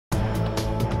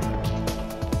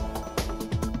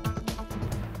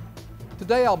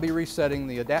Today I'll be resetting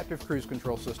the adaptive cruise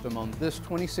control system on this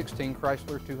 2016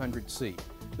 Chrysler 200C.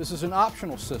 This is an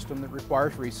optional system that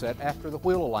requires reset after the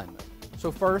wheel alignment.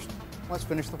 So first, let's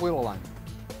finish the wheel alignment.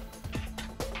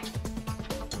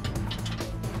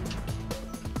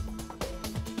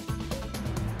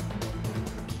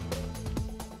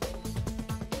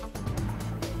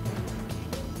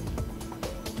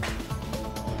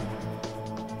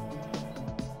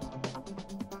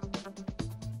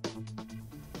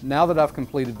 Now that I've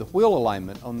completed the wheel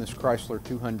alignment on this Chrysler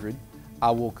 200, I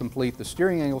will complete the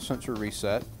steering angle sensor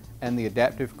reset and the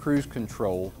adaptive cruise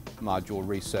control module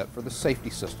reset for the safety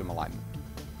system alignment.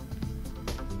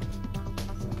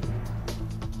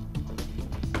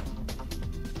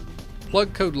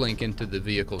 Plug code link into the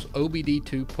vehicle's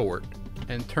OBD2 port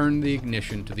and turn the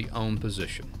ignition to the on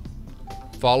position.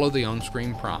 Follow the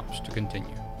on-screen prompts to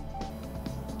continue.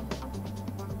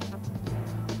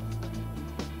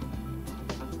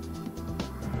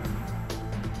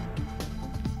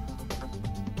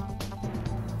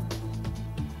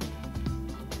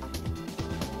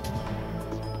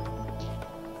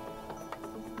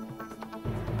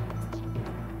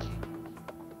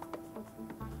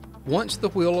 Once the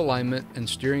wheel alignment and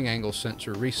steering angle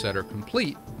sensor reset are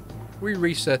complete, we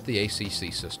reset the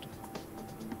ACC system.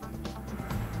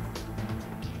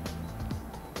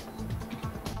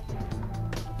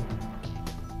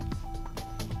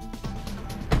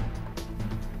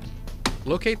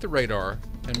 Locate the radar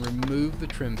and remove the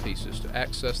trim pieces to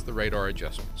access the radar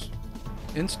adjustments.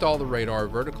 Install the radar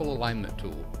vertical alignment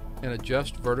tool and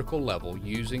adjust vertical level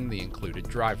using the included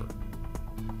driver.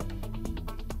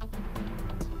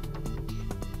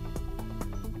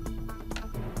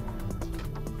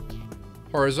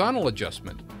 Horizontal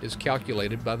adjustment is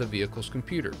calculated by the vehicle's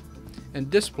computer and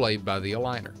displayed by the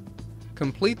aligner.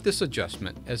 Complete this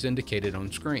adjustment as indicated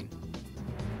on screen.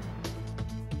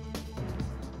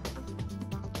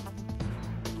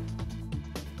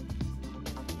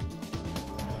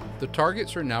 The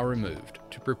targets are now removed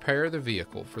to prepare the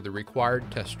vehicle for the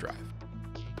required test drive.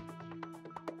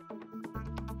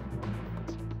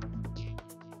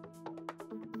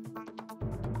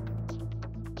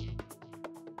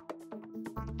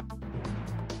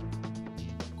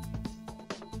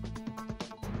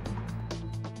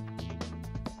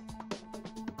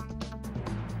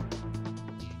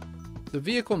 The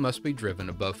vehicle must be driven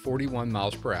above 41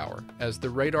 miles per hour as the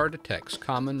radar detects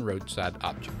common roadside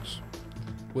objects.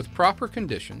 With proper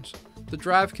conditions, the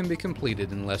drive can be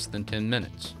completed in less than 10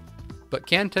 minutes, but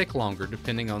can take longer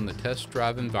depending on the test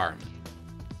drive environment.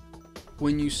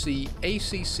 When you see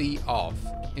ACC off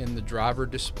in the driver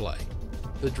display,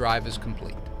 the drive is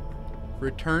complete.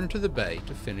 Return to the bay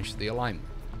to finish the alignment.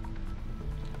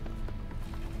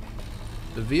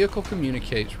 The vehicle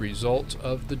communicates results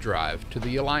of the drive to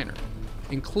the aligner,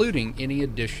 including any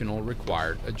additional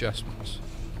required adjustments.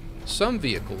 Some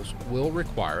vehicles will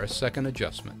require a second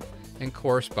adjustment and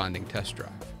corresponding test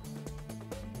drive.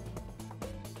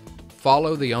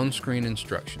 Follow the on-screen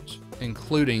instructions,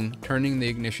 including turning the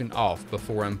ignition off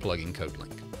before unplugging code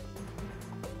link.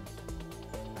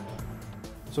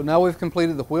 So now we've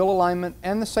completed the wheel alignment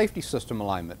and the safety system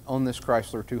alignment on this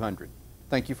Chrysler 200.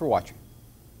 Thank you for watching.